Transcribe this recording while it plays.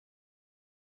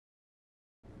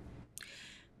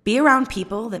Be around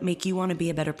people that make you want to be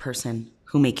a better person,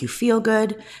 who make you feel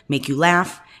good, make you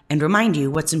laugh, and remind you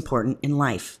what's important in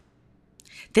life.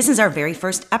 This is our very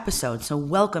first episode, so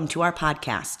welcome to our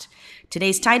podcast.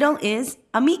 Today's title is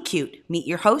A Meet Cute. Meet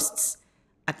your hosts,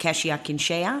 Akeshi and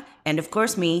Michelle, and of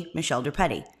course me, Michelle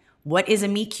Durpetti. What is a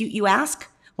Meet Cute, you ask?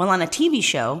 Well, on a TV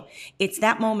show, it's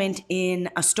that moment in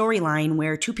a storyline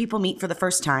where two people meet for the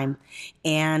first time,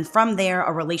 and from there,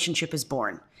 a relationship is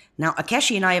born. Now,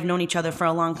 Akeshi and I have known each other for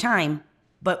a long time,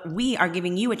 but we are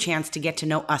giving you a chance to get to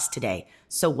know us today.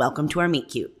 So welcome to our Meet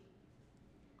Cute.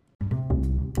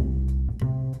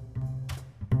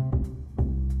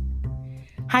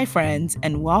 Hi, friends,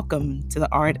 and welcome to the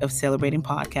Art of Celebrating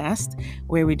podcast,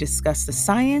 where we discuss the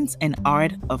science and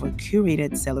art of a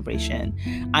curated celebration.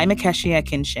 I'm Akeshi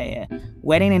and Michelle,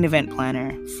 wedding and event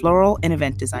planner, floral and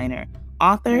event designer,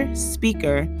 author,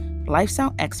 speaker,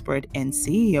 lifestyle expert, and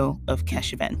CEO of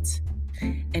Kesh Events.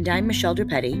 And I'm Michelle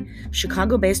Durpetti,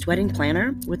 Chicago-based wedding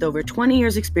planner with over 20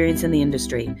 years experience in the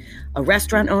industry, a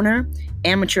restaurant owner,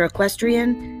 amateur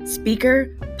equestrian,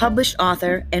 speaker, published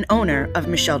author, and owner of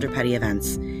Michelle Durpetti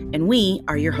Events. And we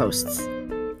are your hosts.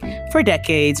 For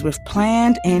decades, we've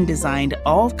planned and designed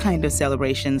all kinds of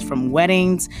celebrations, from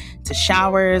weddings to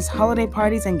showers, holiday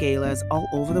parties, and galas all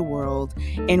over the world.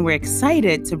 And we're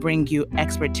excited to bring you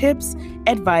expert tips,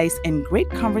 advice, and great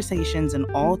conversations on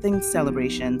all things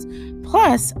celebrations,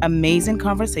 plus amazing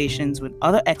conversations with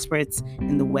other experts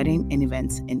in the wedding and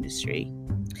events industry.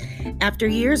 After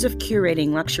years of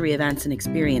curating luxury events and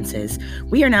experiences,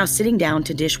 we are now sitting down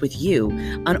to dish with you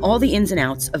on all the ins and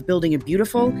outs of building a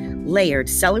beautiful, layered,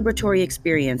 celebratory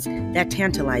experience that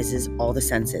tantalizes all the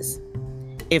senses.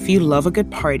 If you love a good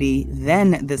party,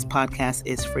 then this podcast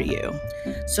is for you.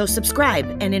 So subscribe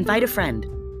and invite a friend.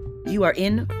 You are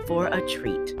in for a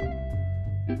treat.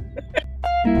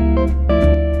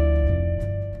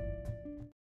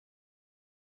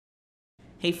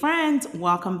 Hey friends,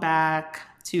 welcome back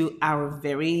to our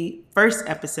very first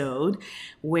episode,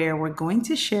 where we're going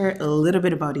to share a little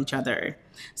bit about each other.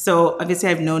 So obviously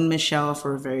I've known Michelle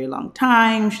for a very long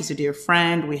time. She's a dear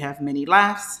friend. We have many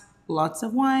laughs, lots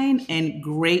of wine, and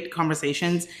great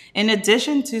conversations, in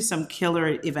addition to some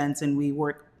killer events, and we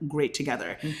work great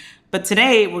together. But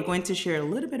today we're going to share a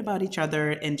little bit about each other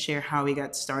and share how we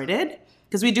got started,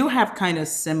 because we do have kind of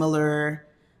similar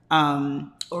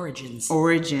origins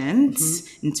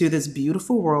into this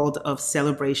beautiful world of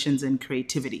celebrations and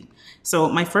creativity. So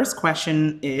my first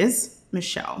question is,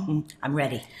 Michelle, I'm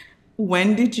ready.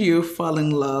 When did you fall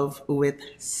in love with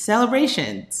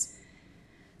celebrations?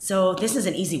 So this is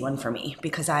an easy one for me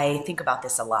because I think about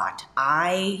this a lot.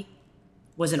 I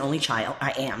was an only child.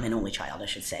 I am an only child, I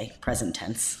should say. Present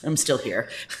tense. I'm still here.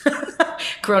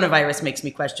 Coronavirus makes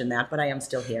me question that, but I am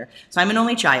still here. So I'm an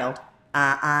only child.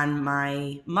 On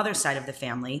my mother's side of the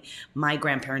family, my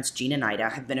grandparents, Gene and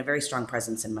Ida, have been a very strong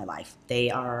presence in my life. They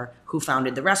are who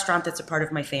founded the restaurant that's a part of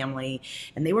my family,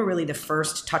 and they were really the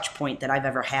first touch point that I've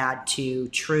ever had to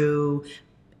true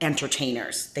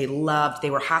entertainers. They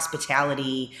were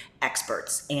hospitality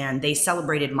experts, and they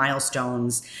celebrated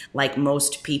milestones like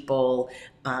most people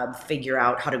figure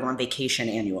out how to go on vacation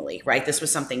annually, right? This was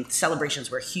something,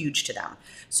 celebrations were huge to them.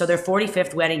 So their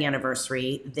 45th wedding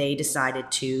anniversary, they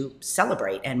decided to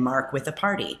celebrate and mark with a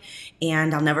party.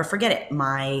 And I'll never forget it.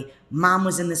 My mom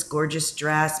was in this gorgeous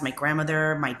dress. My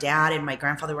grandmother, my dad, and my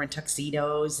grandfather were in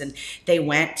tuxedos. And they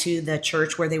went to the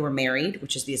church where they were married,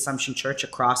 which is the Assumption Church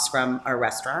across from our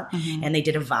restaurant. Mm-hmm. And they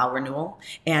did a vow renewal.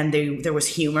 And there was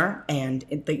humor. And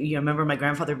you remember my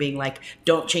grandfather being like,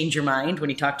 "Don't change your mind," when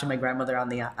he talked to my grandmother on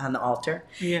the altar.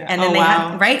 Yeah. And then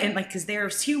had, right? And like, because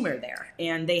there's humor there.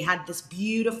 And they had this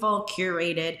beautiful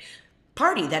curated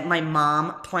party that my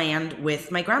mom planned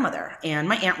with my grandmother, and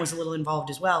my aunt was a little involved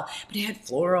as well, but it had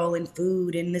floral and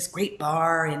food and this great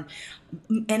bar and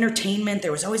entertainment.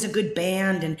 There was always a good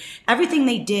band, and everything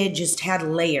they did just had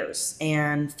layers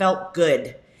and felt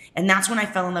good. And that's when I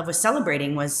fell in love with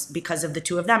celebrating, was because of the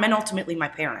two of them, and ultimately my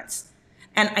parents.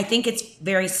 And I think it's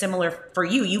very similar for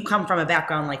you. You come from a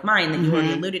background like mine that you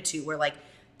already alluded to, where like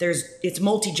it's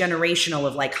multi-generational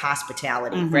of like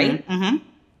hospitality, right? Mm-hmm.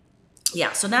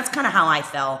 Yeah, so that's kind of how I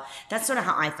fell. That's sort of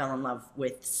how I fell in love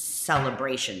with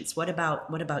celebrations. What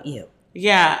about you?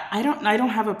 Yeah, I don't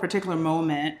have a particular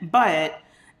moment, but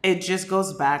it just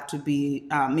goes back to be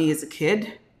me as a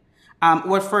kid.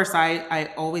 Well, first,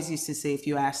 I always used to say, if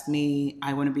you asked me,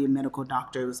 I want to be a medical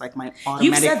doctor. It was like my automatic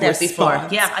You've said that response. before.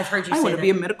 Yeah, I've heard you say that. I want to be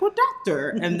a medical doctor.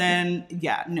 And then,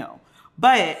 no.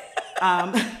 But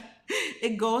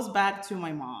it goes back to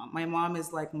my mom. My mom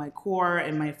is like my core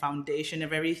and my foundation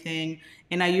of everything.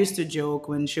 And I used to joke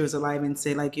when she was alive and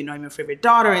say, like, I'm your favorite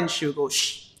daughter. And she would go,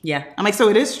 "Shh, Yeah. I'm like, so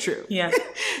it is true. Yeah.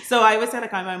 So I would say,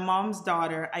 like, I'm my mom's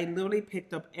daughter. I literally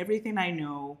picked up everything I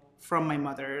know from my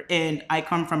mother. And I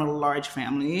come from a large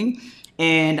family.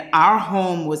 And our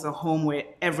home was a home where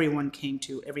everyone came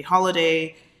to. Every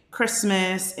holiday,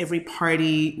 Christmas, every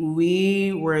party.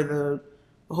 We were the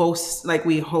hosts, like,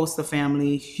 we host the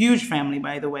family. Huge family,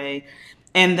 by the way.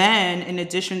 And then, in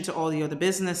addition to all the other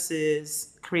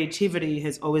businesses, creativity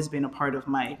has always been a part of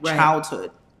my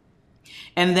childhood.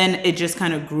 And then it just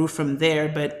kind of grew from there.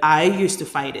 But I used to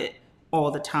fight it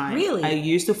all the time. Really? I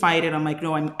used to fight it. I'm like,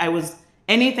 no, I was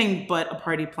anything but a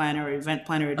party planner, or event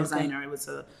planner, or designer.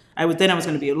 Okay. I was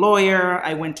going to be a lawyer.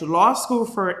 I went to law school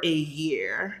for a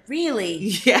year. Really?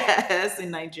 Yes,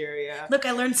 in Nigeria. Look,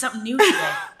 I learned something new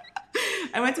today.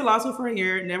 I went to law school for a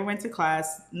year, never went to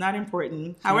class, not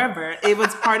important. However, it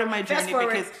was part of my journey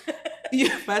because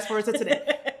fast forward to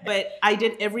today. But I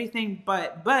did everything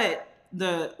but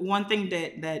the one thing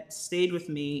that stayed with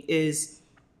me is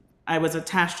I was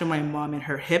attached to my mom and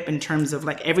her hip, in terms of,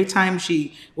 like, every time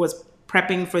she was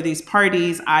prepping for these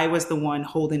parties, I was the one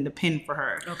holding the pin for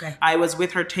her. Okay. I was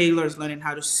with her tailors learning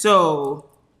how to sew.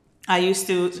 I used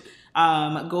to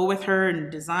go with her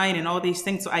and design and all these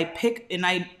things. So I pick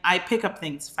up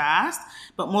things fast,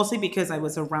 but mostly because I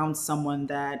was around someone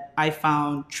that I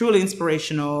found truly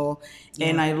inspirational,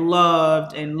 and I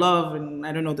loved, and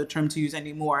I don't know the term to use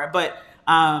anymore, but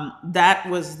that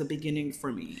was the beginning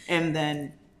for me. And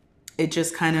then it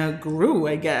just kind of grew,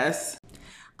 I guess.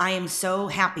 I am so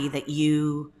happy that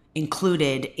you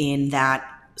included in that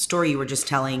story you were just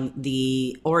telling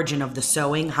the origin of the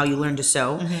sewing, how you learned to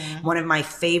sew. Mm-hmm. One of my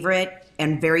favorite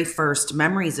and very first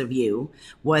memories of you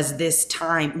was this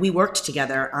time we worked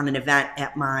together on an event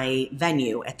at my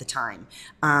venue at the time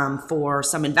for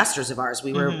some investors of ours.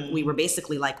 We were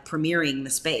basically like premiering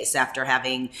the space after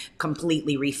having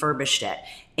completely refurbished it.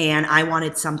 And I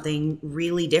wanted something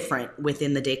really different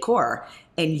within the decor.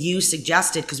 And you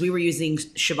suggested, because we were using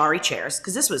Shivari chairs,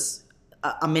 because this was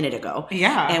a minute ago.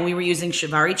 Yeah. And we were using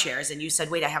Shivari chairs, and you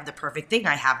said, wait, I have the perfect thing.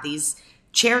 I have these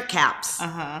chair caps.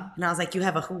 Uh-huh. And I was like, you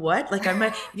have a what? Like,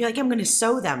 you're like, I'm going to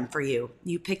sew them for you.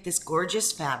 You picked this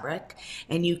gorgeous fabric,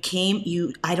 and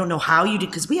I don't know how you did,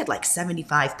 because we had like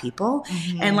 75 people.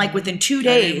 Mm-hmm. And like within 2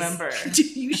 days, I remember.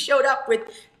 You showed up with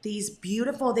these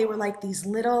beautiful, they were like these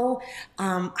little,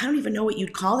 I don't even know what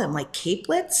you'd call them, like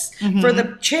capelets for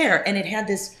the chair. And it had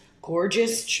this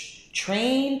gorgeous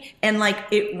train, and like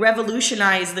it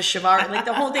revolutionized the Shivari, like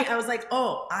the whole thing. I was like,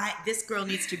 this girl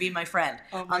needs to be my friend.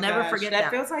 I'll never forget that.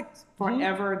 That feels like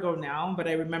forever ago now, but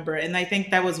I remember. And I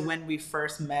think that was when we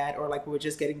first met, or like we were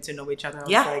just getting to know each other. I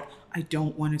was like, I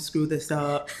don't want to screw this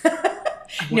up. So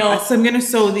I'm going to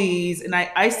sew these. And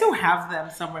I still have them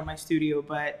somewhere in my studio,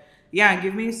 but yeah,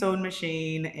 give me a sewing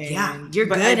machine. And you're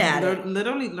good at it.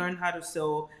 Literally learned how to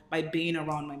sew by being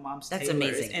around my mom's tailors. That's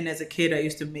amazing. And as a kid, I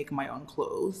used to make my own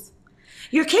clothes.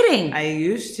 You're kidding. I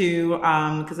used to,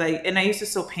 because I used to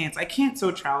sew pants. I can't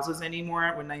sew trousers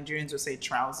anymore. When Nigerians would say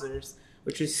trousers,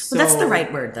 which is so... Well, that's the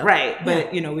right word, though. Right,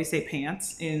 but we say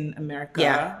pants in America.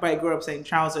 Yeah. But I grew up saying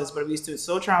trousers, but we used to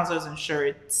sew trousers and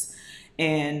shirts.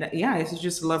 And yeah, I used to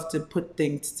just love to put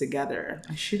things together.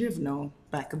 I should have known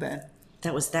back then.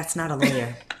 That's not a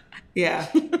lawyer. Yeah.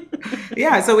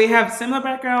 Yeah, so we have similar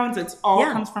backgrounds. It's all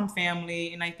comes from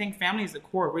family. And I think family is the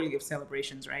core really of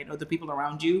celebrations, right? Or the people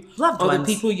around you. Loved or ones.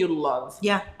 The people you love.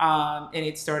 Yeah. And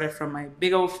it started from my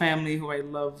big old family who I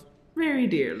love very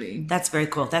dearly. That's very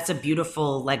cool. That's a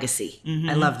beautiful legacy. Mm-hmm.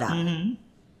 I love that. Mm-hmm.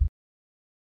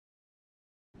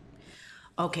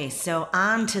 Okay, so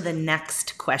on to the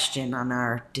next question on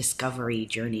our discovery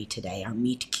journey today, our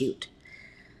meet cute.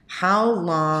 How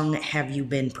long have you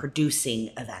been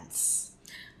producing events?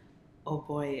 Oh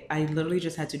boy, I literally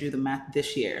just had to do the math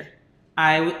this year.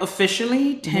 I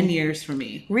officially 10 years for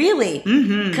me. Really?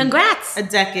 Mm-hmm. Congrats. A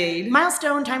decade.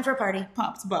 Milestone, time for a party.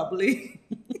 Pops bubbly.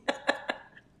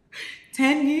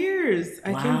 10 years.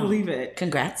 I can't believe it.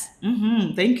 Congrats.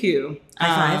 Mm-hmm. Thank you.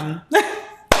 High five.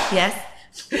 Yes.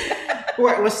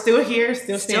 We're still here,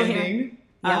 still standing. Here.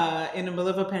 Yep. In the middle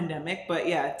of a pandemic, but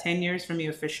yeah, 10 years for me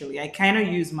officially. I kind of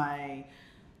use I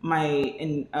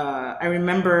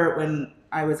remember when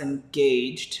I was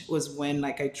engaged was when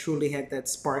like I truly had that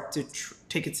spark to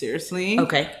take it seriously.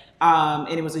 Okay.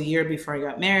 And it was a year before I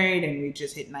got married, and we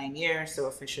just hit 9 years, so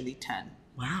officially 10.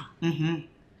 Wow. Mm-hmm.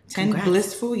 10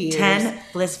 blissful years. 10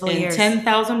 blissful and years.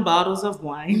 10,000 bottles of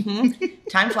wine. Mm-hmm.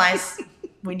 Time flies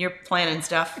when you're planning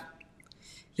stuff.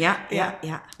 Yeah.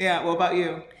 What about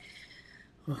you?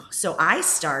 So I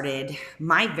started,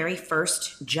 my very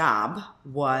first job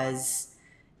was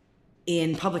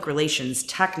in public relations.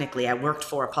 Technically, I worked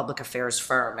for a public affairs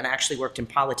firm, and I actually worked in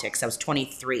politics. I was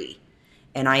 23.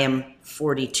 and I am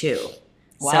 42.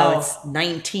 Wow. So it's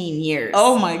 19 years.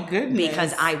 Oh my goodness.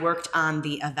 Because I worked on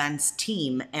the events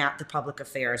team at the public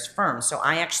affairs firm. So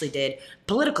I actually did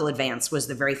political advance was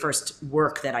the very first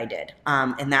work that I did.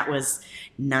 And that was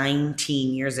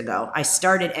 19 years ago. I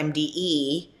started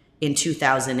MDE in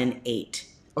 2008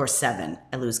 or 7.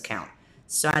 I lose count.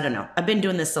 So I don't know. I've been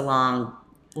doing this a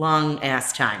long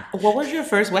ass time. What was your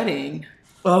first wedding?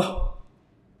 Oh.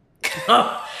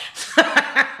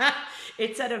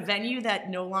 It's at a venue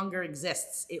that no longer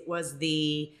exists. It was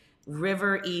the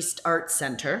River East Arts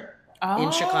Center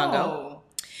in Chicago.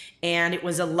 And it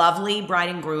was a lovely bride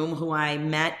and groom who I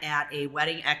met at a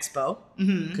wedding expo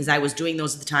because I was doing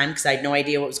those at the time because I had no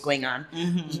idea what was going on.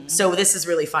 So this is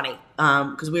really funny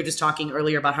because we were just talking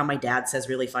earlier about how my dad says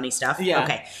really funny stuff. Yeah.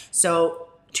 Okay. So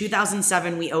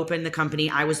 2007, we opened the company.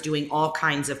 I was doing all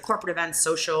kinds of corporate events,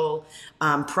 social,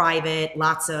 private,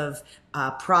 lots of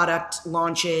product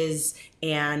launches,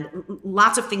 and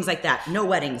lots of things like that. No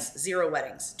weddings, 0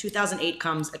 weddings. 2008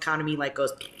 comes, economy like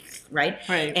goes, right?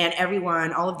 And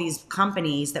everyone, all of these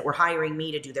companies that were hiring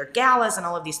me to do their galas and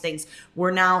all of these things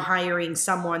were now hiring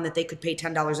someone that they could pay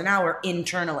 $10 an hour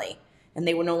internally. And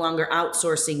they were no longer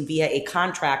outsourcing via a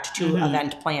contract to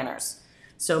event planners.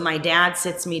 So my dad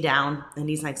sits me down and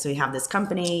he's like, so you have this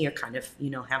company, you're kind of,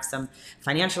 have some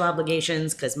financial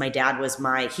obligations because my dad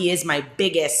he is my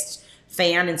biggest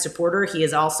fan and supporter. He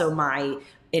is also my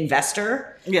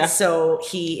investor. Yeah. So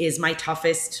he is my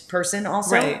toughest person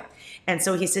also. Right. And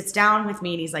so he sits down with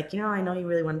me and he's like, I know you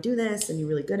really want to do this and you're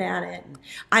really good at it. And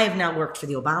I have now worked for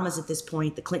the Obamas at this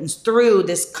point, the Clintons, through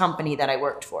this company that I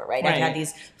worked for, right? I've had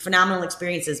these phenomenal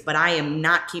experiences, but I am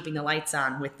not keeping the lights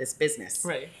on with this business.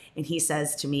 Right. And he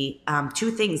says to me,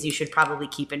 2 things you should probably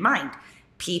keep in mind.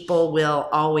 People will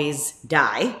always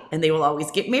die and they will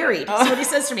always get married. So what he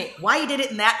says to me, why he did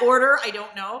it in that order, I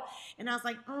don't know. And I was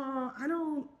like,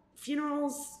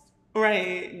 funerals.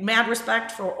 Right. Mad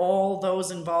respect for all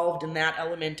those involved in that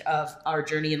element of our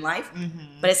journey in life.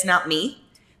 But it's not me.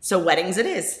 So weddings it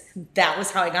is. That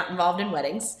was how I got involved in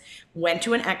weddings. Went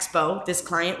to an expo. This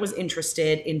client was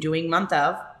interested in doing month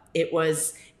of. It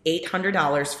was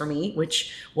 $800 for me,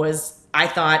 which was, I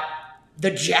thought,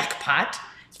 the jackpot.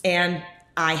 And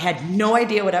I had no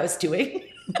idea what I was doing.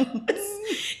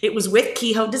 It was with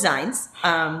Kehoe Designs.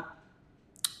 And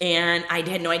I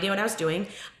had no idea what I was doing.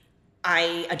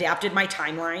 I adapted my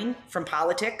timeline from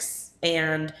politics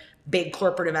and big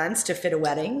corporate events to fit a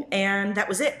wedding. And that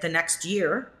was it. The next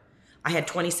year, I had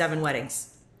 27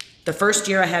 weddings. The first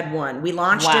year I had 1. We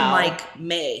launched in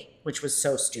May, which was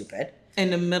so stupid.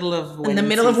 In the middle of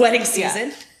wedding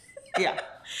season. Yeah.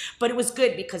 But it was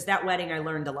good because that wedding I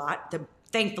learned a lot.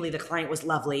 Thankfully, the client was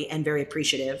lovely and very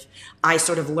appreciative. I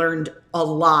sort of learned a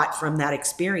lot from that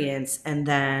experience. And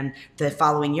then the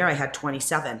following year, I had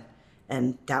 27.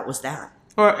 And that was that.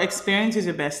 Or experience is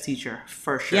your best teacher,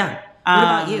 for sure. Yeah. What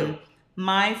about you?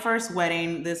 My first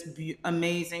wedding, this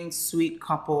amazing, sweet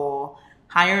couple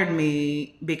hired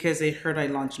me because they heard I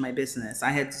launched my business.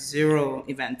 I had 0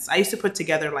 events. I used to put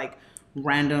together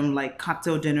random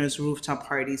cocktail dinners, rooftop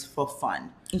parties for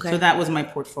fun. Okay. So that was my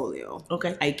portfolio.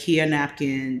 Okay. IKEA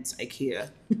napkins, IKEA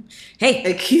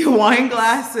wine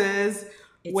glasses.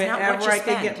 Wherever I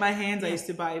could get my hands, I used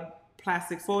to buy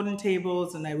plastic folding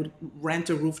tables and I would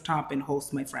rent a rooftop and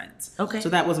host my friends. Okay. So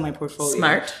that was my portfolio.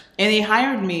 Smart. And they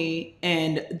hired me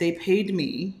and they paid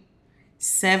me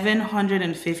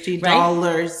 $750.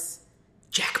 Right?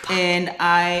 Jackpot.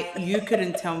 And you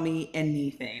couldn't tell me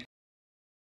anything.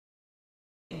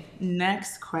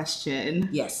 Next question.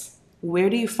 Yes.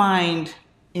 Where do you find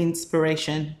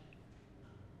inspiration?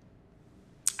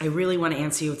 I really want to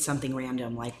answer you with something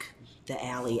random like the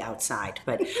alley outside,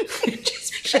 but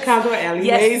Chicago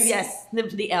alleyways. Yes,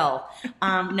 the L.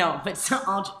 No, but so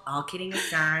all kidding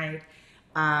aside,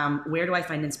 where do I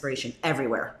find inspiration?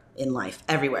 Everywhere in life,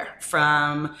 everywhere.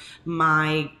 From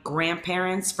my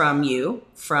grandparents, from you,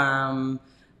 from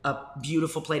a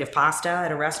beautiful plate of pasta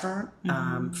at a restaurant,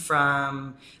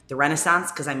 from the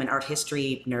Renaissance, because I'm an art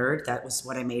history nerd. That was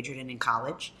what I majored in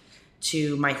college.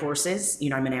 To my horses.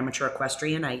 I'm an amateur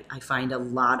equestrian. I find a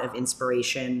lot of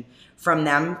inspiration from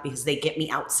them because they get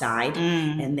me outside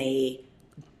and they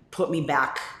put me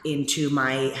back into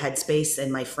my headspace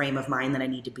and my frame of mind that I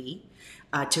need to be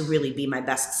to really be my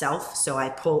best self. So I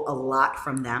pull a lot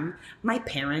from them. My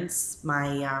parents,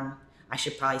 I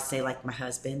should probably say my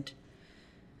husband.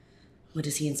 What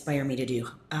does he inspire me to do?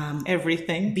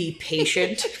 Everything. Be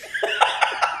patient.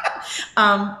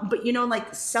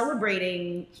 But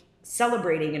celebrating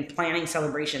and planning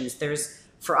celebrations, there's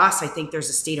for us, I think there's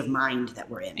a state of mind that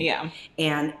we're in. Yeah.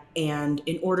 And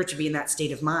in order to be in that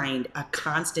state of mind, a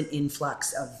constant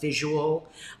influx of visual,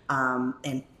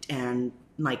 and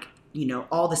like,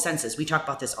 all the senses. We talk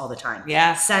about this all the time.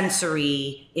 Yeah.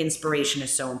 Sensory inspiration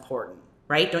is so important,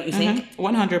 right? Don't you think?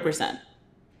 100%.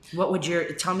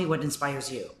 Tell me what inspires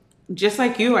you? Just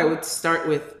like you, I would start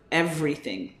with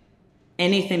everything,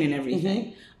 anything and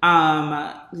everything.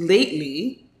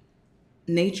 Lately,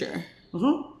 nature.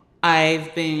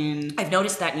 I've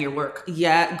noticed that in your work.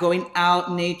 Yeah, going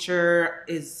out, nature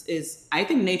is I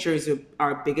think nature is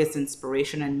our biggest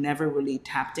inspiration. I never really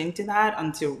tapped into that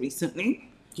until recently.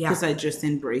 Yeah. Because I just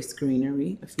embraced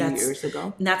greenery a few years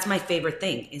ago. And that's my favorite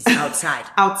thing is outside.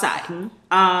 Outside.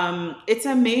 It's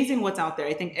amazing what's out there.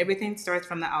 I think everything starts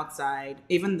from the outside.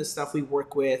 Even the stuff we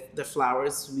work with, the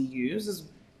flowers we use is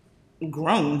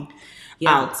grown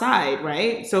outside,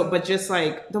 right? So, but just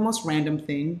like the most random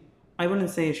thing, I wouldn't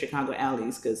say Chicago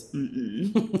alleys because,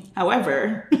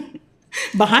 however,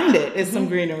 behind it is some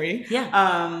greenery.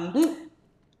 Yeah.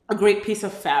 A great piece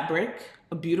of fabric.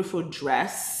 A beautiful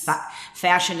dress.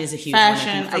 Fashion is a huge one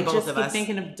for both of us. I just keep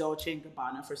thinking of Dolce &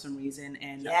 Gabbana for some reason,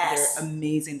 and their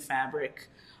amazing fabric.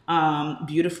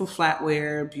 Beautiful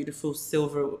flatware, beautiful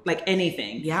silver, like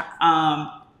anything. Yeah.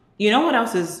 You know what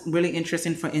else is really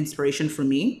interesting for inspiration for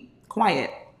me?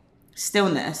 Quiet,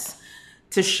 stillness.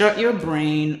 To shut your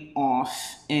brain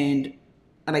off and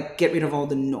like get rid of all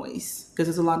the noise, because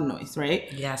there's a lot of noise, right?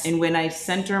 Yes. And when I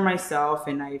center myself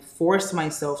and I force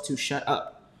myself to shut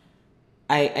up,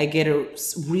 I get a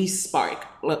re-spark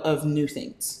of new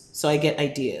things. So I get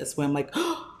ideas where I'm like,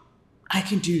 oh, I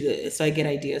can do this. So I get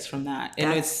ideas from that.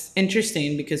 And it's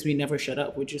interesting because we never shut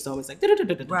up. We're just always like,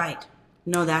 da-da-da-da-da. Right.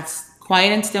 No, that's...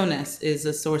 Quiet and stillness is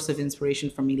a source of inspiration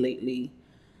for me lately.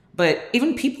 But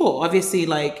even people, obviously,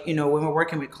 like, when we're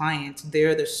working with clients,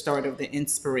 they're the start of the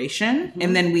inspiration.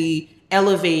 And then we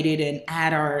elevate it and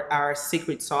add our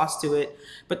secret sauce to it.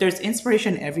 But there's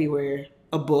inspiration everywhere.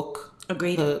 A book.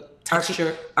 Agreed.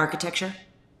 Texture. Architecture.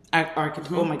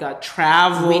 Oh my God.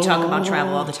 Travel. We talk about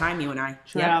travel all the time, you and I.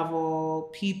 Travel,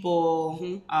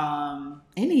 people,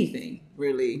 anything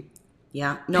really.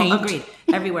 Yeah. No, paint. Agreed.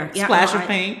 Everywhere. Yeah. Splash of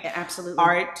paint. Absolutely.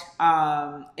 Art.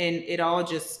 And it all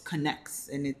just connects.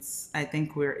 And I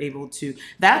think we're able to,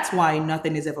 that's why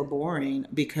nothing is ever boring,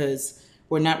 because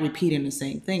we're not repeating the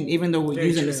same thing. Even though we're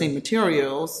using the same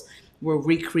materials, we're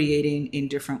recreating in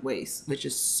different ways, which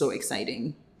is so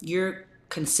exciting. You're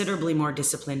considerably more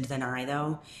disciplined than I,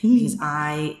 though, because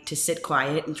to sit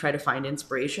quiet and try to find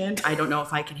inspiration, I don't know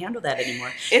if I can handle that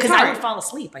anymore. Because I would fall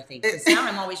asleep, I think, because now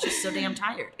I'm always just so damn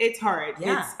tired. It's hard.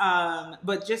 Yeah. It's,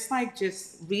 but just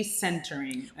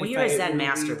recentering. Well, you're a Zen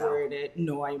master, though.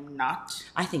 No, I'm not.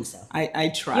 I think so.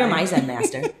 I try. You're my Zen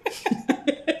master.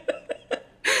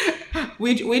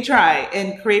 We try,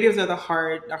 and creatives are the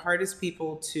hardest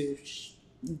people to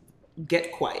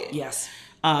get quiet. Yes.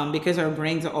 Because our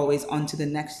brains are always on to the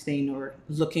next thing or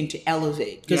looking to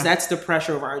elevate. Because that's the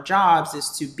pressure of our jobs,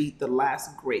 is to beat the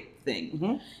last great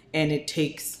thing. And it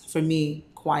takes, for me,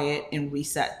 quiet and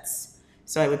resets.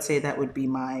 So I would say that would be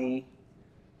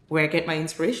where I get my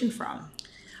inspiration from.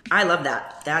 I love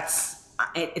that.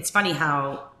 It's funny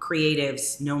how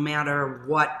creatives, no matter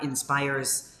what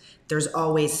inspires, there's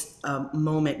always a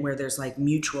moment where there's like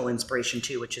mutual inspiration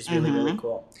too, which is really, really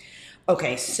cool.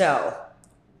 Okay, so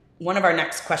one of our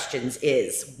next questions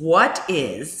is, are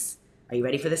you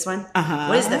ready for this one?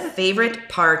 What is the favorite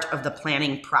part of the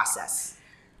planning process?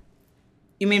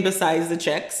 You mean besides the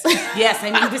checks? Yes,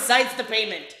 I mean besides the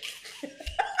payment.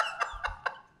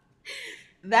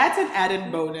 That's an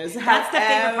added bonus. That's the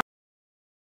favorite part.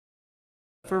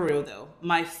 For real though,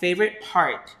 my favorite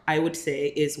part, I would say,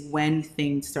 is when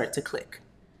things start to click.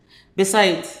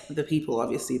 Besides the people,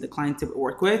 obviously, the clients that we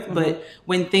work with, but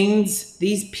when these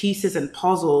pieces and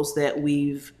puzzles that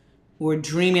we're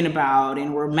dreaming about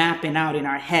and we're mapping out in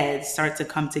our heads start to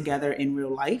come together in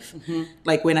real life.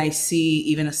 Like when I see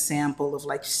even a sample of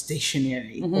like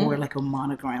stationery or like a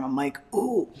monogram, I'm like,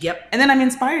 ooh. Yep. And then I'm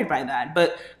inspired by that.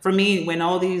 But for me, when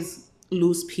all these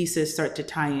loose pieces start to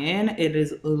tie in, it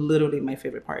is literally my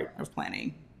favorite part of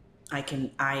planning.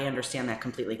 I understand that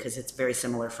completely, because it's very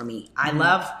similar for me. I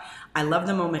love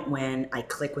the moment when I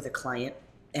click with a client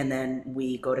and then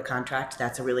we go to contract.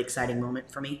 That's a really exciting moment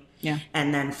for me. Yeah.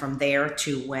 And then from there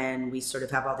to when we sort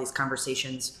of have all these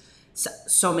conversations,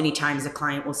 so many times a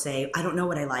client will say, I don't know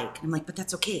what I like. And I'm like, but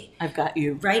that's okay. I've got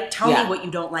you. Right? Tell me what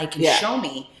you don't like and show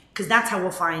me, because that's how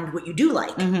we'll find what you do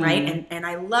like. Right? And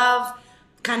I love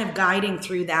kind of guiding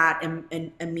through that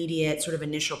immediate sort of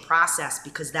initial process,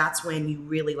 because that's when you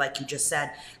really, like you just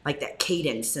said, like that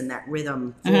cadence and that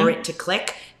rhythm for it to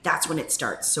click, that's when it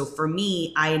starts. So for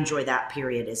me, I enjoy that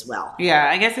period as well. Yeah,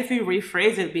 I guess if you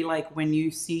rephrase it, it'd be like when you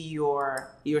see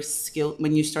your skill,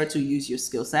 when you start to use your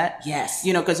skill set. Yes.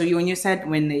 You know, because when you said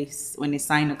when they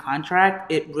sign a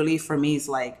contract, it really for me is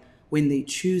like when they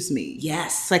choose me.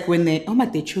 Yes. It's like when they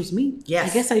chose me. Yes.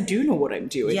 I guess I do know what I'm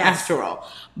doing after all.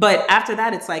 But after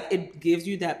that, it's like it gives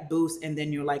you that boost, and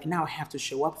then you're like, now I have to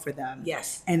show up for them.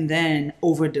 Yes. And then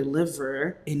over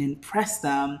deliver and impress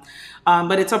them.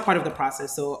 But it's all part of the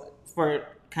process. So for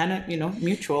kind of,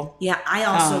 mutual. Yeah, I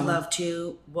also love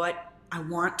to what I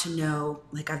want to know,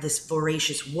 like I have this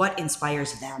voracious, what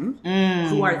inspires them?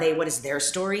 Who are they? What is their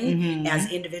story as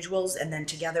individuals, and then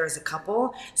together as a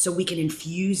couple, so we can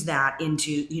infuse that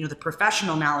into, the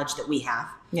professional knowledge that we have.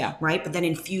 Yeah. Right? But then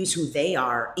infuse who they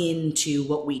are into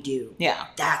what we do. Yeah.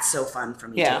 That's so fun for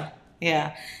me too.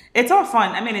 Yeah. It's all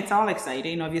fun. I mean, it's all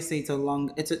exciting. Obviously, it's a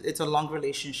long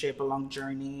relationship, a long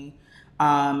journey.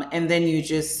 And then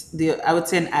I would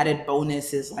say an added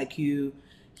bonus is like you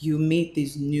meet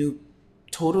these new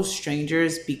total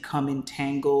strangers, become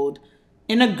entangled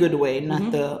in a good way,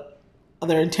 not the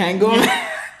other entanglement.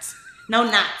 No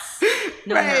knots.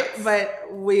 No right. knots. But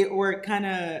we're kind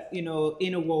of,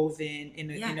 interwoven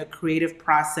in a creative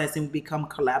process, and become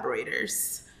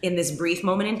collaborators. In this brief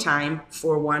moment in time,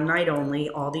 for one night only,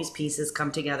 all these pieces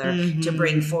come together to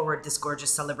bring forward this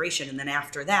gorgeous celebration. And then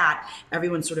after that,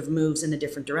 everyone sort of moves in a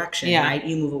different direction, right?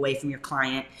 You move away from your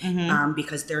client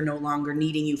because they're no longer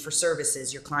needing you for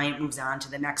services. Your client moves on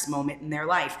to the next moment in their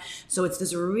life. So it's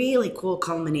this really cool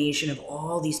culmination of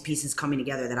all these pieces coming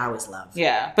together that I always love.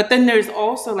 Yeah. But then there's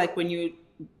also like when you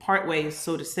part ways,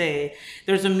 so to say,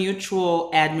 there's a mutual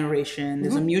admiration,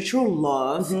 there's a mutual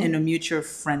love, and a mutual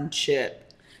friendship.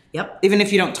 Yep. Even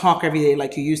if you don't talk every day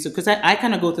like you used to. Because I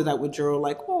kind of go through that with Jero,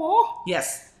 like, oh.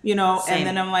 Yes. Same. And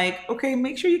then I'm like, okay,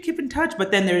 make sure you keep in touch.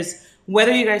 But then there's,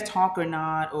 whether you guys talk or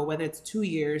not, or whether it's 2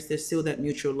 years, there's still that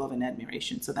mutual love and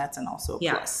admiration. So that's also a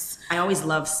plus. I always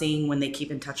love seeing when they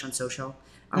keep in touch on social.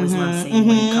 I always love seeing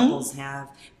when couples have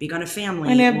begun a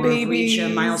family, or reach a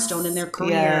milestone in their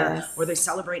career, or they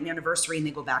celebrate an anniversary and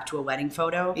they go back to a wedding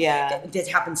photo. Yeah. That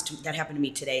happened to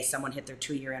me today. Someone hit their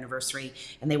 2-year anniversary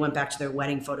and they went back to their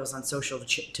wedding photos on social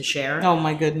to share. Oh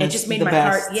my goodness. It just made my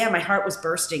heart, my heart was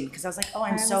bursting, because I was like, oh,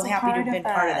 I'm so happy to have been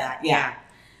part of that. Yeah.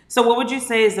 So what would you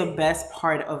say is the best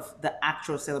part of the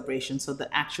actual celebration? So the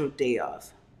actual day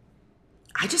of?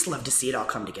 I just love to see it all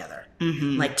come together.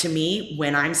 Like, to me,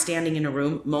 when I'm standing in a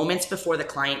room, moments before the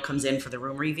client comes in for the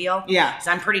room reveal. Yeah. Because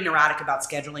I'm pretty neurotic about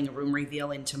scheduling a room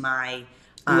reveal into my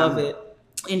love it.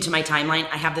 Into my timeline.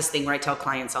 I have this thing where I tell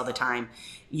clients all the time,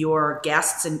 your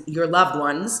guests and your loved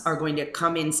ones are going to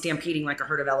come in stampeding like a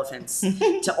herd of elephants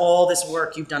to all this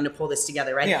work you've done to pull this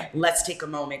together, right? Yeah. Let's take a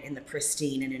moment in the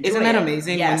pristine and enjoy Isn't that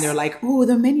amazing when they're like, oh,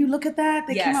 the menu, look at that.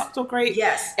 They came out so great.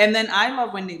 Yes. And then I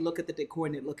love when they look at the decor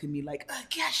and they look at me like,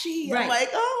 Akeshi. Right. I'm like,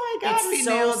 oh my God, it's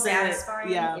so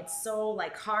satisfying. Yeah. It's so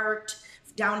like heart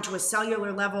down to a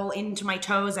cellular level, into my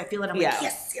toes. I feel it. I'm like,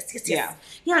 yes.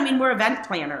 Yeah, I mean, we're event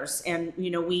planners, and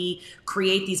we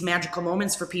create these magical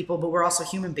moments for people, but we're also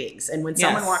human beings. And when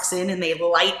someone walks in and they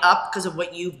light up because of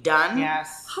what you've done,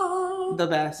 the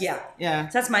best. Yeah.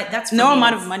 So that's no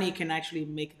amount of money can actually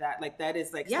make that. Like, that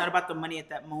is like, it's not about the money at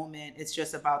that moment. It's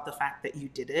just about the fact that you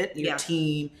did it, your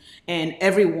team, and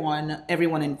everyone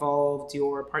involved,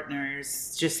 your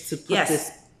partners, just to put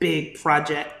this big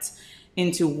project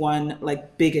into one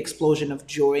like big explosion of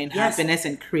joy and happiness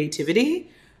and creativity.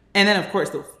 And then of course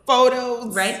the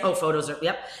photos. Right? Oh, photos are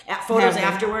photos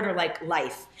afterward are like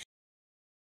life.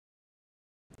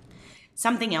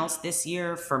 Something else this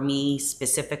year for me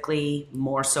specifically,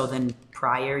 more so than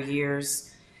prior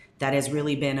years, that has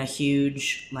really been a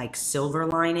huge like silver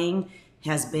lining,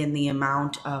 has been the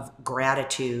amount of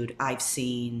gratitude I've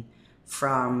seen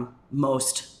from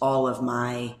most all of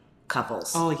my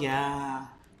couples. Oh yeah.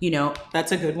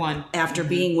 That's a good one. After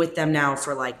being with them now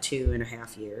for like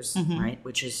 2.5 years, right?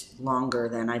 Which is longer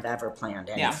than I've ever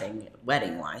planned anything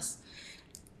wedding wise.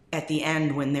 At the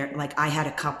end, when they're like, I had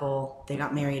a couple, they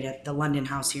got married at the London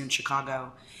House here in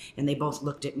Chicago, and they both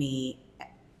looked at me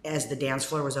as the dance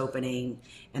floor was opening,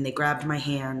 and they grabbed my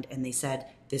hand and they said,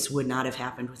 this would not have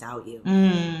happened without you.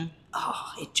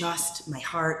 Oh, my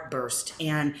heart burst.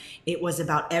 And it was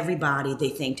about everybody. They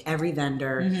thanked every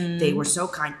vendor. They were so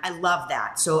kind. I love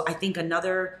that. So I think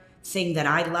another thing that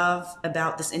I love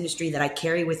about this industry that I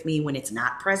carry with me when it's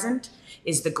not present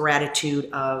is the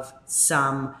gratitude of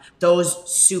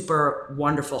those super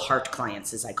wonderful heart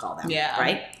clients, as I call them. Yeah.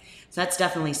 Right? So that's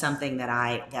definitely something that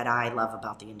I love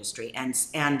about the industry and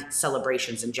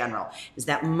celebrations in general, is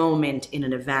that moment in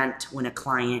an event when a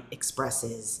client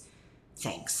expresses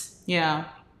thanks. Yeah.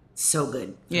 So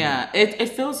good. Yeah, it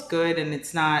feels good, and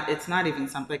it's not even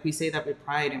something like we say that with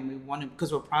pride, and we want to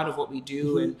because we're proud of what we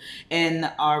do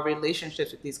and our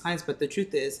relationships with these clients. But the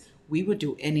truth is, we would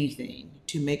do anything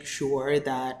to make sure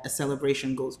that a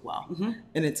celebration goes well,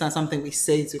 and it's not something we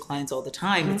say to clients all the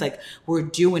time. It's like we're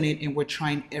doing it and we're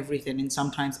trying everything, and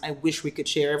sometimes I wish we could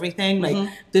share everything, like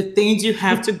the things you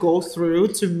have to go through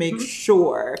to make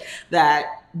sure that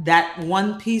that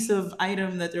one piece of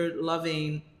item that they're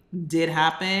loving did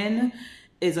happen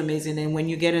is amazing. And when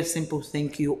you get a simple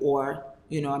thank you, or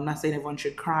I'm not saying everyone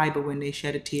should cry, but when they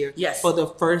shed a tear for the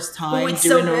first time it's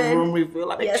during so a good. room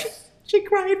reveal, I'm like, she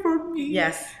cried for me.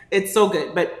 Yes, it's so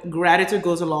good. But gratitude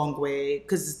goes a long way,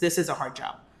 because this is a hard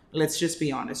job. Let's just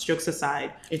be honest. Jokes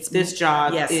aside, this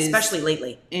job is especially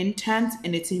lately, intense,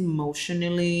 and it's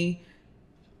emotionally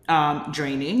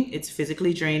draining. It's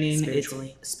physically draining. It's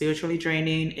spiritually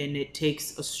draining, and it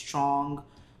takes a strong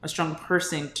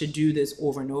person to do this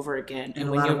over and over again. And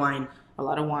a lot of wine, a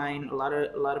lot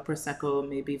of prosecco,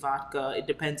 maybe vodka. It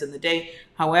depends on the day.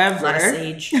 However, a lot of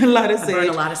sage, a lot of sage, burn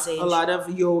a lot of sage, a lot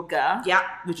of yoga,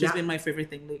 which has been my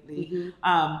favorite thing lately.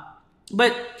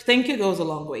 But thank you goes a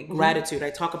long way. Gratitude,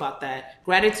 I talk about that.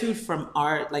 Gratitude from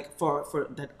art, like for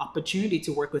that opportunity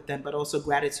to work with them, but also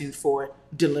gratitude for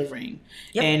delivering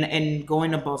and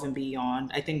going above and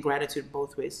beyond. I think gratitude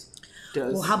both ways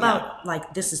does. Well, how about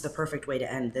like this is the perfect way to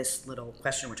end this little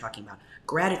question we're talking about.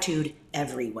 Gratitude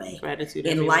every way. Gratitude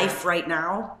in every life way. Right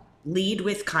now. Lead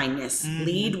with kindness.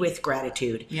 Lead with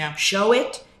gratitude. Yeah. Show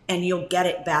it, and you'll get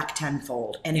it back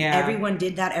tenfold. And if everyone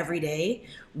did that every day,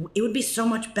 it would be so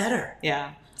much better.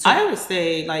 Yeah. So, I always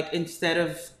say, like, instead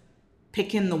of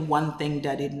picking the one thing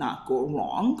that did not go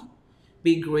wrong,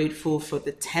 be grateful for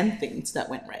the 10 things that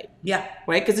went right. Yeah.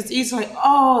 Right? Because it's easy, like,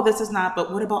 oh, this is not,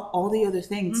 but what about all the other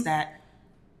things that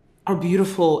are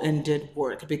beautiful and did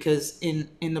work? Because in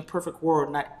the perfect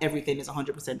world, not everything is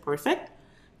 100% perfect,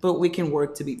 but we can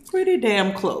work to be pretty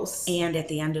damn close. And at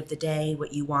the end of the day,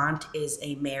 what you want is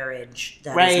a marriage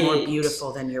that is more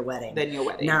beautiful than your wedding.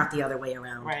 Not the other way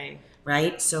around.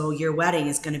 Right? So your wedding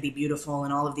is going to be beautiful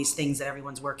and all of these things that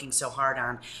everyone's working so hard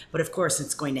on. But of course,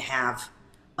 it's going to have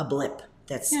a blip.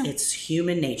 It's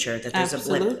human nature that there's a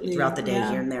blip throughout the day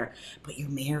here and there. But you're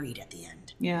married at the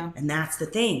end. Yeah. And that's the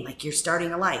thing. Like, you're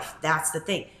starting a life. That's the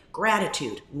thing.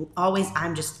 Gratitude. Always,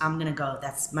 I'm going to go.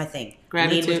 That's my thing.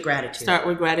 Gratitude. Lead with gratitude. Start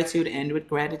with gratitude, end with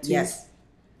gratitude. Yes.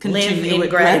 Continue Live in with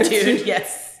gratitude.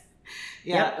 Yes.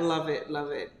 Yeah, love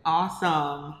it.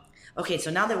 Awesome. Okay, so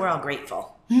now that we're all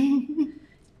grateful,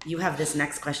 you have this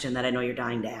next question that I know you're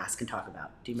dying to ask and talk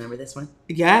about. Do you remember this one?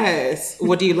 Yes.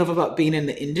 What do you love about being in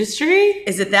the industry?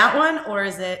 Is it that one or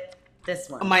is it this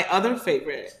one? My other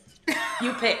favorite.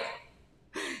 You pick.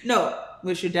 No,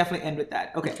 we should definitely end with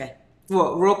that. Okay.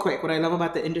 Well, real quick, what I love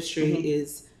about the industry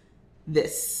is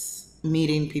this.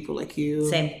 Meeting people like you.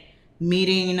 Same.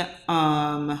 Meeting,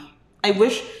 I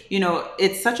wish,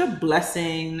 it's such a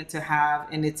blessing to have,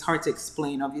 and it's hard to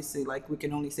explain, obviously, like we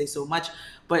can only say so much,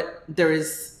 but there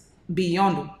is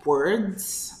beyond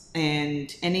words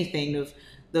and anything of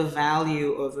the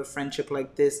value of a friendship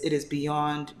like this. It is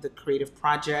beyond the creative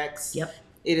projects. Yep.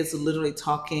 It is literally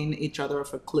talking each other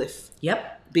off a cliff.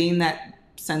 Yep. Being that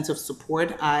sense of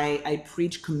support. I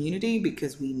preach community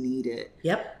because we need it.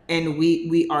 Yep. And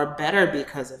we are better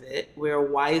because of it. We're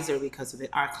wiser because of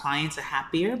it. Our clients are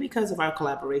happier because of our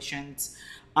collaborations.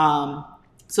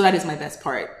 So that is my best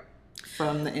part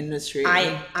from the industry.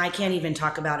 I can't even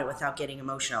talk about it without getting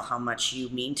emotional, how much you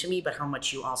mean to me, but how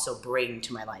much you also bring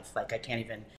to my life. Like, I can't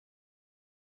even.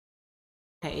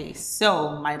 Okay,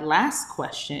 so my last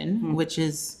question, which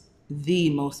is the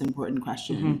most important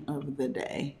question of the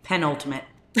day. Penultimate.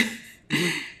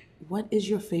 What is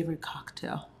your favorite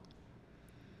cocktail?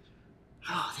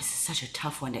 Oh, this is such a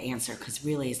tough one to answer because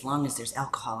really, as long as there's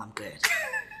alcohol, I'm good.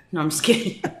 No, I'm just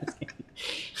kidding.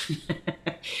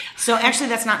 So actually,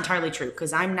 that's not entirely true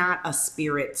because I'm not a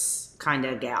spirits kind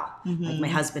of gal. Like, my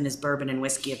husband is bourbon and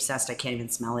whiskey obsessed. I can't even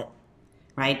smell it.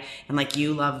 Right? And like,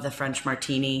 you love the French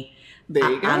martini. There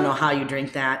you go. I don't know how you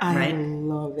drink that, right? I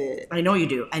love it. I know you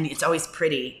do. And it's always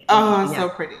pretty. Oh, it's so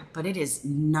pretty. But it is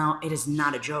not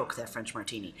a joke, that French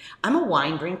martini. I'm a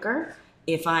wine drinker.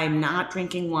 If I'm not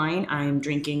drinking wine, I'm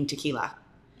drinking tequila.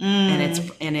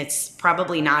 And it's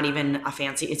probably not even a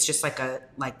fancy, it's just like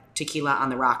tequila on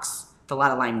the rocks with a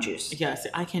lot of lime juice. Yes,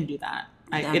 I can do that.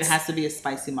 It has to be a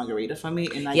spicy margarita for me,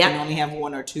 and I can only have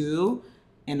one or two,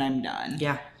 and I'm done.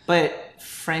 Yeah. But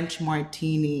French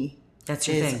martini, that's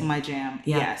your thing. My jam.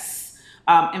 Yeah. Yes.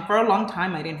 And for a long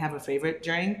time, I didn't have a favorite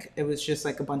drink. It was just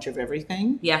like a bunch of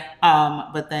everything. Yeah.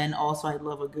 But then also, I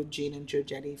love a good Gin and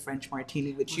Giorgetti French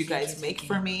martini, which you guys make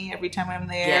for me every time I'm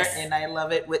there. Yes. And I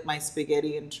love it with my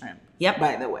spaghetti and shrimp. Yep.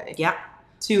 By the way. Yep.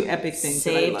 Two epic things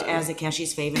Saved that I love. as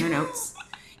Akeshi's fave in her notes.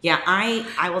 Yeah,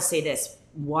 I will say this.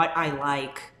 What I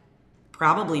like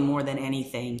probably more than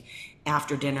anything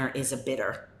after dinner is a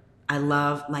bitter. I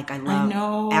love I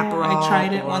know. Aperol. I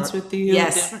tried it once with you.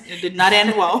 Yes. It did not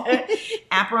end well.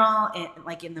 Aperol, and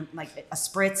like a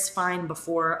spritz, fine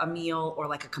before a meal, or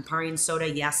like a Campari and soda.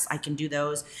 Yes, I can do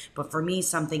those. But for me,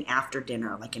 something after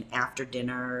dinner, like an after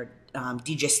dinner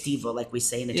digestivo, like we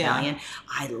say in Italian.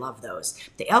 I love those.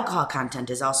 The alcohol content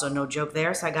is also no joke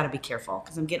there, so I got to be careful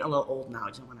because I'm getting a little old now.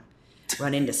 I don't want to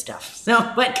run into stuff.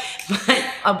 So, but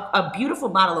a beautiful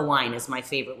bottle of wine is my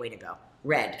favorite way to go.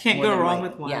 Red. Can't go wrong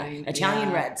with wine. Yeah,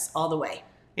 Italian reds all the way.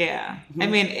 Yeah. I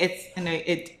mean,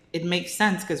 it makes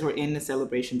sense because we're in the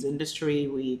celebrations industry.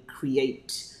 We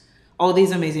create all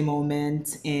these amazing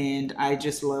moments, and I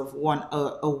just love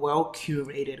a well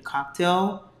curated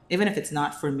cocktail, even if it's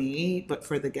not for me, but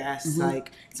for the guests.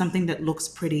 Like something that looks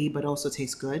pretty but also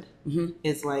tastes good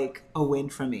is like a win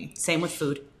for me. Same with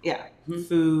food. Yeah.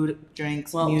 Food,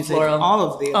 drinks, music, floral, all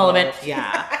of the all of above. it.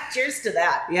 Yeah. Cheers to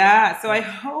that. Yeah. So I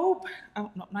hope.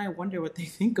 Now I wonder what they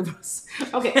think of us.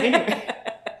 Okay. Anyway.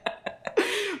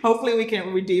 Hopefully we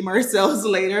can redeem ourselves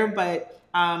later, but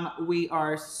we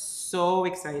are so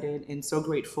excited and so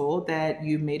grateful that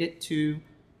you made it to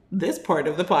this part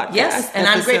of the podcast. Yes, and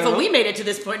I'm grateful we made it to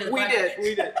this point of the podcast.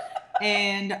 We did.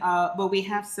 And but we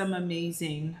have some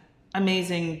amazing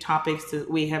topics.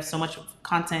 We have so much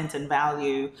content and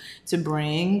value to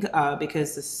bring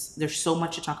because there's so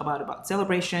much to talk about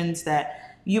celebrations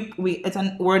that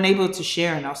we're unable to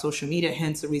share in our social media.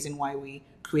 Hence the reason why we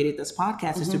created this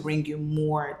podcast is to bring you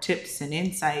more tips and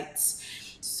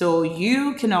insights so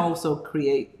you can also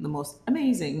create the most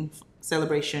amazing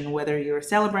celebration. Whether you're a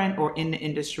celebrant or in the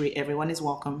industry, everyone is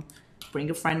welcome. Bring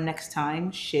a friend next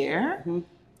time, share.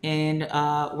 And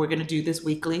we're going to do this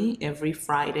weekly. Every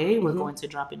Friday, we're going to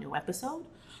drop a new episode.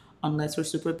 Unless we're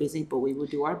super busy, but we will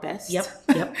do our best. Yep.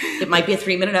 It might be a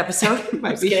 3-minute episode. It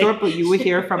might be short, but you will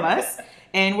hear from us.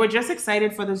 And we're just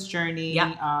excited for this journey.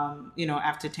 Yeah.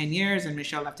 After 10 years and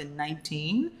Michelle after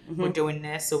 19, we're doing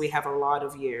this. So we have a lot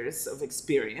of years of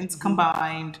experience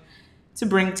combined to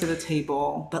bring to the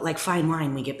table. But like fine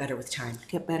wine, we get better with time.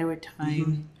 Get better with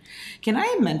time. Can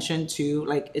I mention too,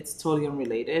 like it's totally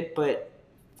unrelated, but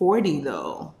 40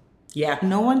 though. Yeah.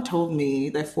 No one told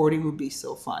me that 40 would be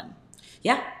so fun.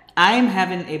 Yeah. I'm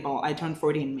having a ball. I turned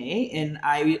 40 in May, and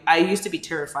I used to be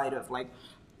terrified of like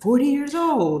 40 years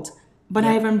old. But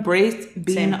I've embraced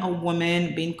being a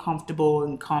woman, being comfortable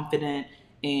and confident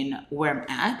in where I'm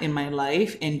at in my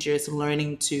life, and just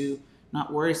learning to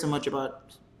not worry so much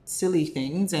about silly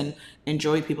things and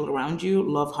enjoy people around you,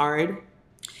 love hard.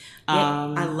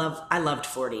 I loved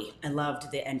 40. I loved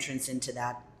the entrance into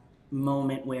that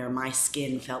moment where my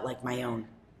skin felt like my own.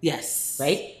 Yes.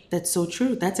 Right? That's so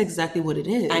true. That's exactly what it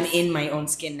is. I'm in my own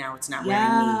skin now. It's not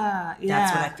wearing me.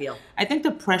 That's what I feel. I think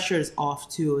the pressure is off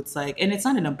too. It's like, and it's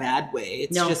not in a bad way.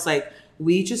 It's just like,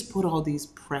 we just put all these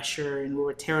pressure and we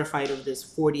were terrified of this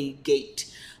 40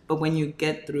 gate. But when you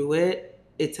get through it,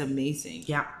 it's amazing.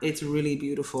 Yeah. It's really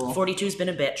beautiful. 42's been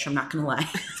a bitch. I'm not going to lie.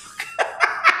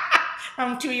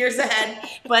 I'm 2 years ahead,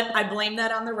 but I blame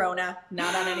that on the Rona,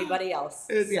 not on anybody else.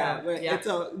 It's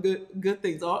all good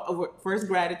things. First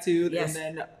gratitude, and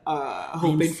then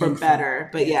hoping for better.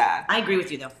 But I agree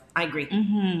with you though. I agree.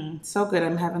 So good.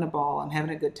 I'm having a ball. I'm having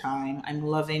a good time. I'm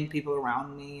loving people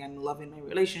around me. I'm loving my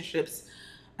relationships.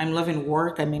 I'm loving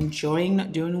work. I'm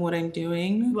enjoying doing what I'm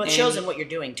doing. Well, it shows in what you're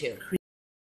doing too.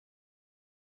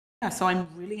 Yeah, so I'm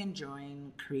really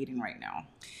enjoying creating right now.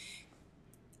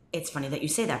 It's funny that you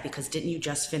say that because didn't you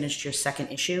just finish your second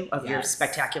issue of your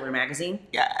spectacular magazine?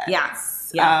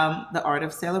 Yes. The Art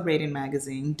of Celebrating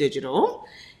magazine, digital.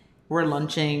 We're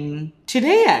launching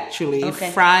today, actually,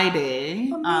 Friday.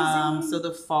 So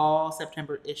the fall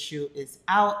September issue is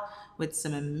out with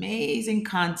some amazing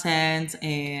content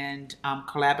and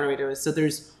collaborators. So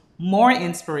there's more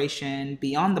inspiration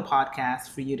beyond the podcast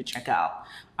for you to check out.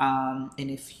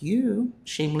 And if you,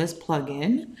 shameless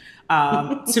plug-in,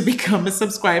 to become a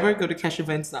subscriber, go to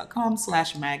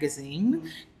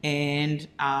cashevents.com/magazine. And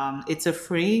it's a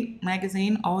free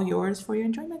magazine, all yours for your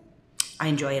enjoyment. I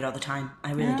enjoy it all the time.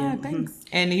 I really do. Thanks.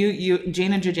 And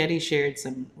Gina Giorgetti shared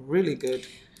some really good.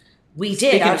 We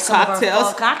did. Our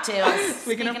cocktails.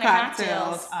 Speaking of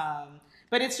cocktails.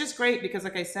 But it's just great because,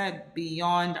 like I said,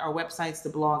 beyond our websites, the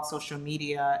blog, social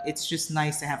media, it's just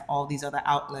nice to have all these other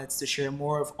outlets to share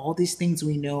more of all these things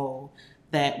we know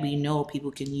that we know people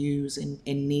can use and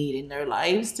need in their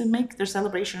lives to make their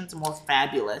celebrations more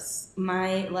fabulous.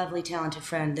 My lovely, talented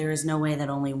friend, there is no way that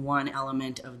only one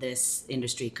element of this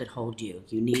industry could hold you.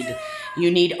 You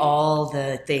need all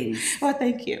the things. Well,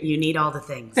 thank you. You need all the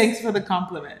things. Thanks for the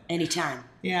compliment. Anytime.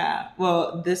 Yeah.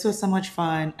 Well, this was so much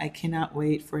fun. I cannot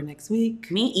wait for next week.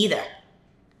 Me either.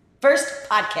 First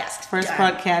podcast. First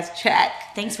podcast, check.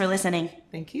 Thanks for listening.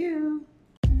 Thank you.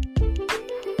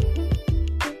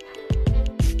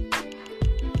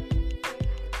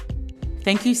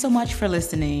 Thank you so much for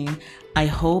listening. I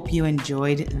hope you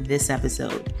enjoyed this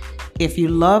episode. If you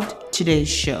loved today's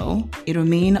show, it would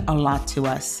mean a lot to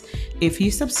us if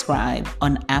you subscribe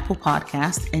on Apple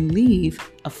Podcasts and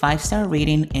leave a 5-star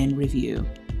rating and review.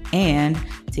 And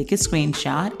take a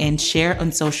screenshot and share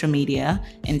on social media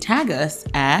and tag us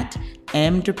at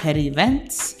M.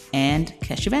 Events and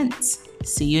Kesh Events.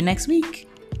 See you next week.